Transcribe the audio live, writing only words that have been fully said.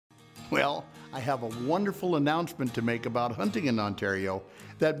Well, I have a wonderful announcement to make about hunting in Ontario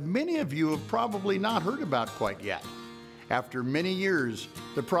that many of you have probably not heard about quite yet. After many years,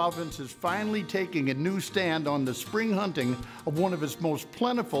 the province is finally taking a new stand on the spring hunting of one of its most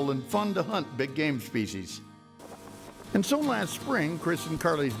plentiful and fun to hunt big game species. And so last spring, Chris and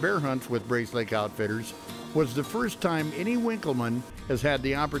Carly's bear hunts with Brace Lake Outfitters was the first time any Winkelman has had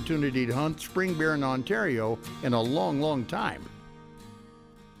the opportunity to hunt spring bear in Ontario in a long, long time.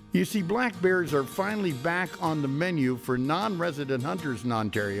 You see, black bears are finally back on the menu for non-resident hunters in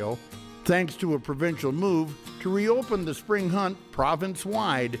Ontario, thanks to a provincial move to reopen the spring hunt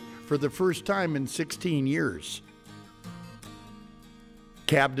province-wide for the first time in 16 years.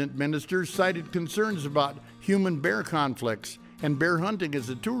 Cabinet ministers cited concerns about human-bear conflicts and bear hunting as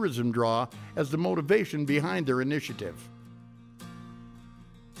a tourism draw as the motivation behind their initiative.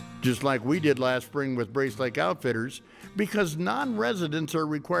 Just like we did last spring with Brace Lake Outfitters, because non-residents are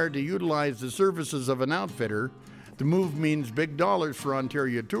required to utilize the services of an outfitter, the move means big dollars for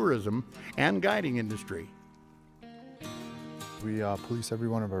Ontario tourism and guiding industry. We police every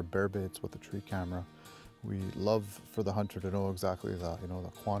one of our bear baits with a tree camera. We love for the hunter to know exactly the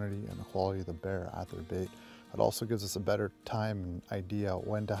quantity and the quality of the bear at their bait. It also gives us a better time and idea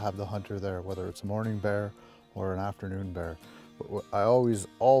when to have the hunter there, whether it's a morning bear or an afternoon bear. But I always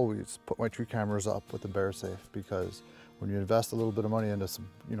put my tree cameras up with the bear safe, because when you invest a little bit of money into some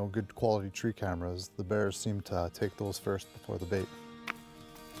good quality tree cameras, the bears seem to take those first before the bait.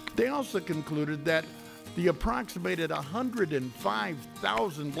 They also concluded that the approximated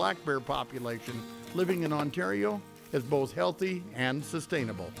 105,000 black bear population living in Ontario is both healthy and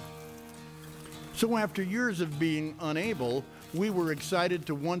sustainable. So after years of being unable, we were excited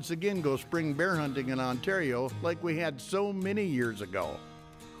to once again go spring bear hunting in Ontario like we had so many years ago.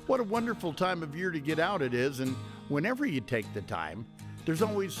 What a wonderful time of year to get out it is, and whenever you take the time, there's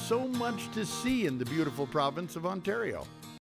always so much to see in the beautiful province of Ontario.